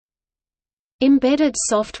Embedded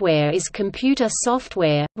software is computer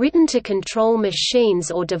software, written to control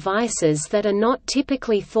machines or devices that are not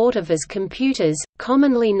typically thought of as computers,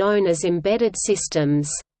 commonly known as embedded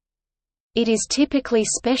systems. It is typically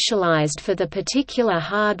specialized for the particular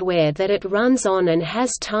hardware that it runs on and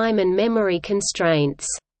has time and memory constraints.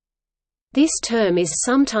 This term is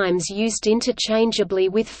sometimes used interchangeably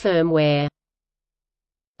with firmware.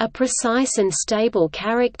 A precise and stable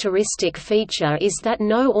characteristic feature is that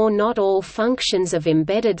no or not all functions of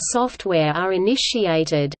embedded software are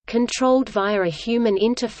initiated, controlled via a human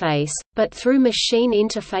interface, but through machine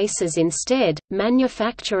interfaces instead.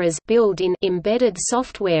 Manufacturers build in embedded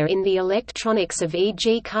software in the electronics of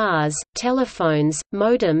e.g. cars, telephones,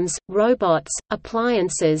 modems, robots,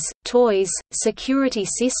 appliances, toys, security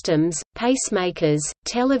systems, pacemakers,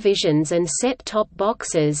 televisions and set-top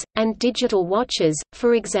boxes, and digital watches,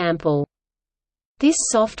 for example. This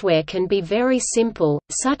software can be very simple,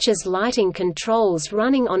 such as lighting controls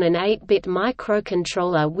running on an 8-bit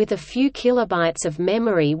microcontroller with a few kilobytes of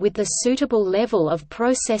memory with the suitable level of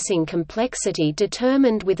processing complexity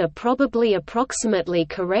determined with a probably approximately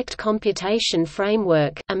correct computation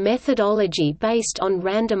framework, a methodology based on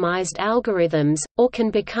randomized algorithms, or can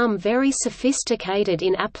become very sophisticated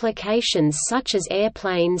in applications such as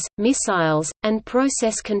airplanes, missiles, and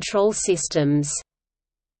process control systems.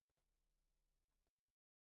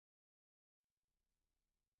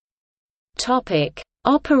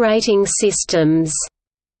 Operating systems.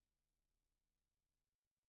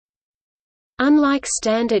 Unlike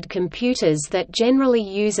standard computers that generally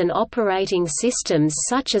use an operating systems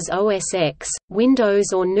such as OS X, Windows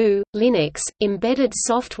or GNU, Linux, embedded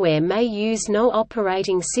software may use no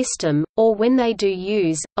operating system, or when they do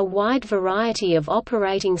use, a wide variety of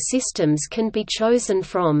operating systems can be chosen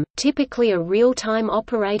from, typically a real-time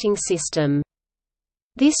operating system.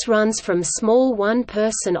 This runs from small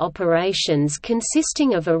one-person operations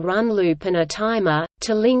consisting of a run loop and a timer,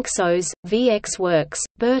 to Linxos, VxWorks,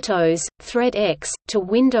 Bertos, ThreadX, to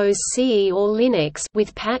Windows CE or Linux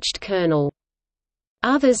with patched kernel.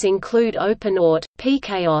 Others include OpenAuth,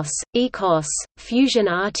 PKOS, ECOS, Fusion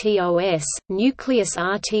RTOS, Nucleus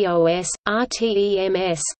RTOS,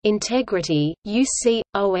 RTEMS, Integrity, UC,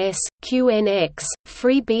 OS, QNX,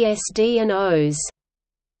 FreeBSD and OS.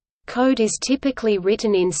 Code is typically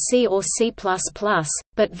written in C or C++,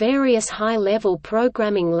 but various high-level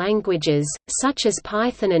programming languages, such as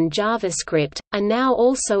Python and JavaScript, are now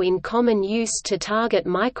also in common use to target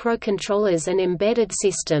microcontrollers and embedded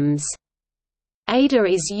systems. Ada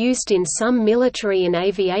is used in some military and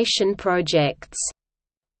aviation projects.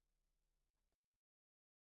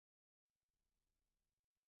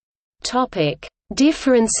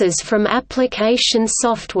 Differences from application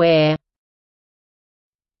software.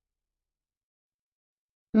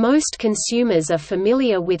 Most consumers are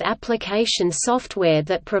familiar with application software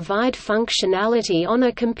that provide functionality on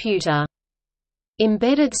a computer.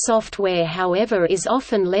 Embedded software, however, is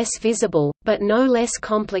often less visible, but no less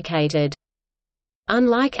complicated.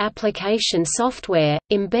 Unlike application software,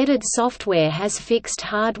 embedded software has fixed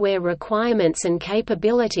hardware requirements and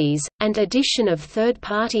capabilities, and addition of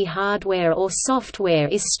third-party hardware or software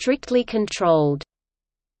is strictly controlled.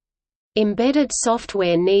 Embedded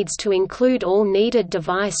software needs to include all needed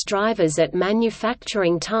device drivers at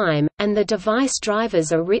manufacturing time, and the device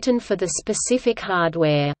drivers are written for the specific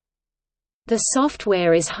hardware. The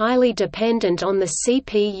software is highly dependent on the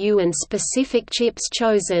CPU and specific chips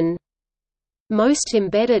chosen. Most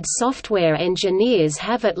embedded software engineers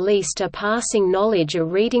have at least a passing knowledge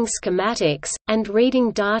of reading schematics, and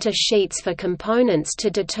reading data sheets for components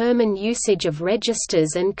to determine usage of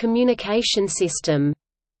registers and communication system.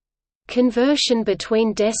 Conversion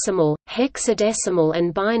between decimal, hexadecimal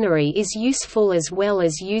and binary is useful as well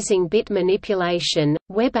as using bit manipulation.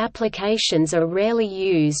 Web applications are rarely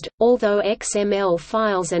used, although XML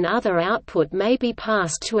files and other output may be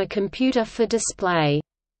passed to a computer for display.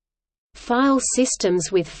 File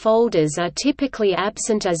systems with folders are typically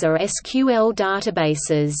absent, as are SQL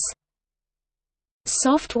databases.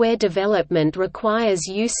 Software development requires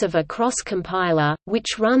use of a cross-compiler,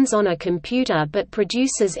 which runs on a computer but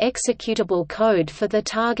produces executable code for the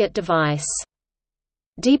target device.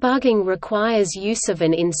 Debugging requires use of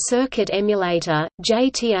an in-circuit emulator,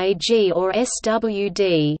 JTAG or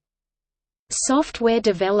SWD. Software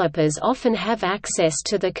developers often have access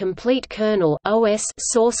to the complete kernel (OS)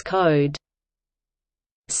 source code.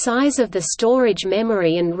 Size of the storage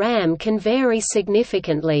memory and RAM can vary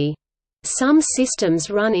significantly. Some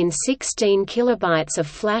systems run in 16 kilobytes of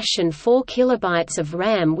flash and 4 kilobytes of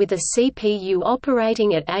RAM with a CPU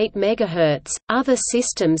operating at 8 MHz. Other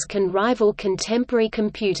systems can rival contemporary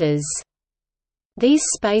computers. These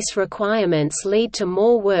space requirements lead to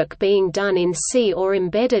more work being done in C or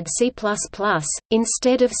embedded C++,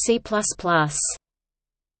 instead of C++.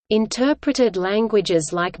 Interpreted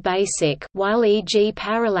languages like BASIC, while e.g.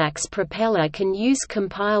 Parallax Propeller can use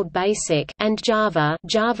compiled BASIC, and Java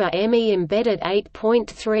ME Embedded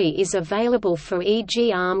 8.3 is available for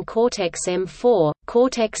e.g. ARM Cortex-M4,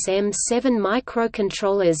 Cortex-M7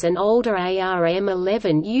 microcontrollers, and older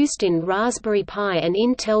ARM11 used in Raspberry Pi and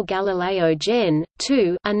Intel Galileo Gen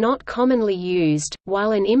 2 are not commonly used,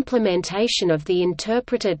 while an implementation of the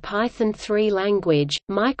interpreted Python 3 language,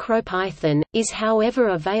 MicroPython, is however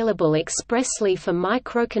available expressly for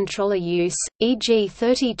microcontroller use, e.g.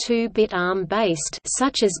 32-bit ARM-based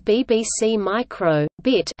such as BBC Micro,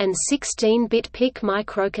 BIT and 16-bit PIC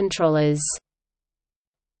microcontrollers.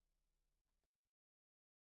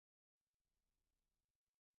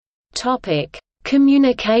 Topic: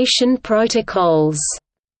 Communication protocols.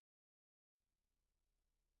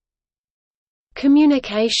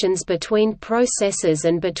 Communications between processors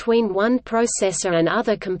and between one processor and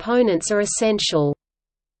other components are essential.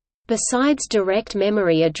 Besides direct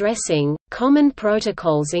memory addressing, common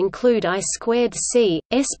protocols include I2C,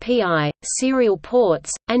 SPI, serial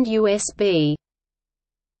ports, and USB.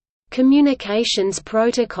 Communications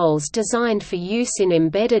protocols designed for use in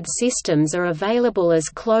embedded systems are available as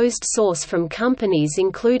closed source from companies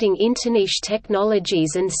including Interniche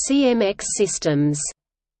Technologies and CMX Systems.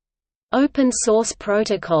 Open source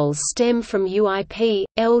protocols stem from UIP,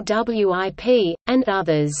 LWIP, and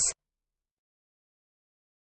others.